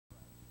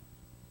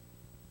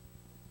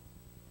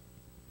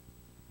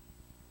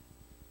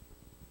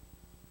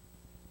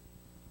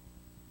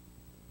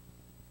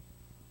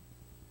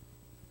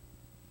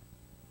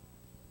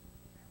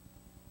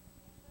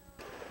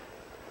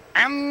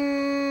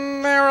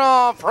And they're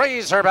off.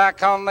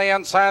 Razorback on the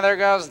inside. There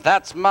goes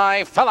That's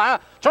My Fella.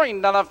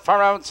 Joined on the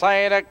far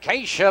outside,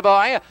 Acacia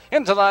Boy.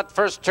 Into that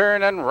first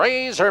turn, and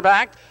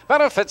Razorback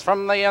benefits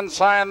from the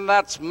inside.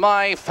 That's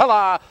My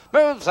Fella.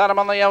 Moves at him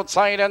on the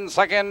outside in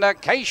second,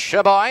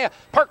 Acacia Boy.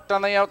 Parked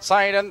on the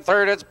outside in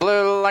third, it's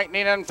Blue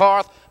Lightning in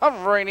fourth.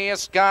 Rainius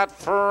Scott,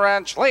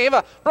 French Leave.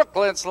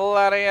 Brooklyn's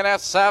Laddie and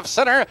SF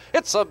Center.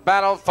 It's a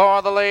battle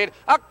for the lead.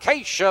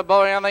 Acacia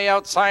Boy on the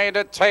outside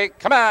to take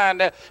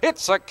command.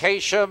 It's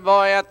Acacia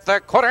Boy at the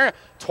quarter.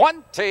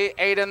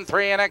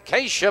 28-3, and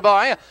Acacia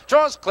Boy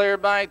draws clear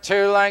by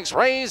 2 lengths.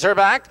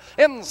 Razorback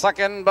in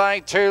second by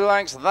 2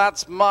 lengths.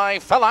 That's My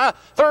Fella.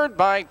 Third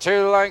by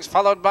 2 lengths,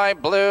 followed by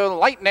Blue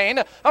Lightning.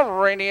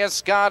 Rainius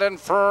Scott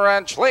and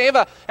French Leave.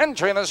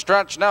 Entering the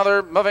stretch, now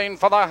they're moving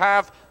for the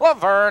half.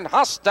 Laverne,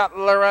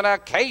 Hostetler, and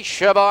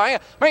Acacia Boy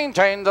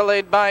maintain the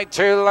lead by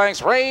 2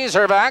 lengths.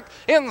 Razorback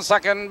in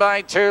second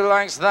by 2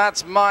 lengths.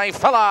 That's My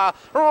Fella.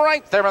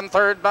 Right there in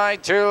third by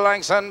 2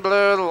 lengths, and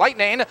Blue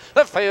Lightning.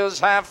 The field's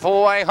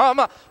halfway home.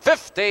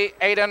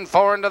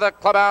 58-4 into the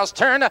clubhouse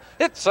turn.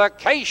 It's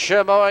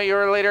Acacia Boy,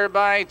 your leader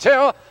by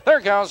 2. There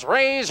goes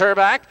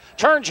Razorback,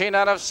 charging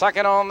out of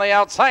second on the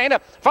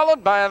outside,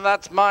 followed by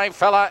That's My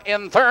Fella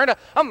in third.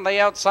 On the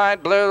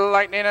outside, Blue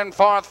Lightning in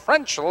fourth.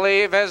 French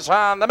Leave is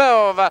on the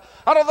move.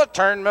 Out of the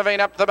turn,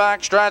 moving up the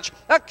backstretch,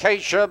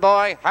 Acacia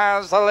Boy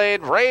has the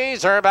lead.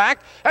 Razorback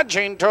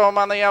edging to him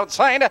on the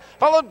outside,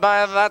 followed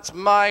by That's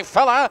My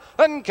Fella.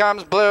 Then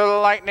comes Blue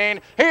Lightning.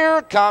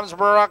 Here comes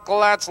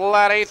Brooklyn's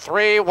Laddie.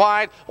 3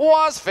 wide,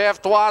 was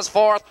fifth, was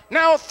fourth,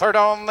 now third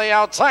on the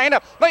outside.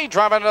 They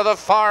drive into the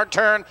far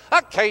turn.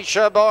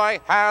 Acacia Boy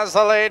has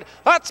the lead.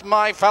 That's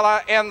My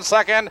Fella in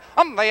second.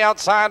 On the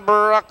outside,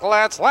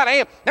 Brooklyn's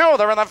Laddie. Now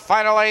they're in the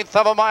final 1/8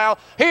 of a mile.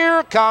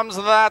 Here comes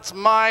That's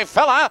My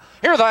Fella.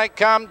 Here they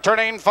come,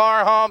 turning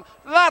far home.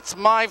 That's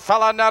My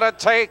Fella now to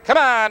take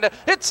command.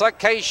 It's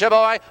Acacia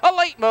Boy. A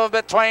late move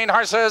between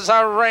horses.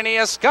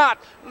 Rainius Scott.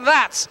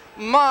 That's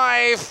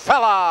My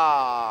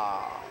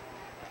Fella.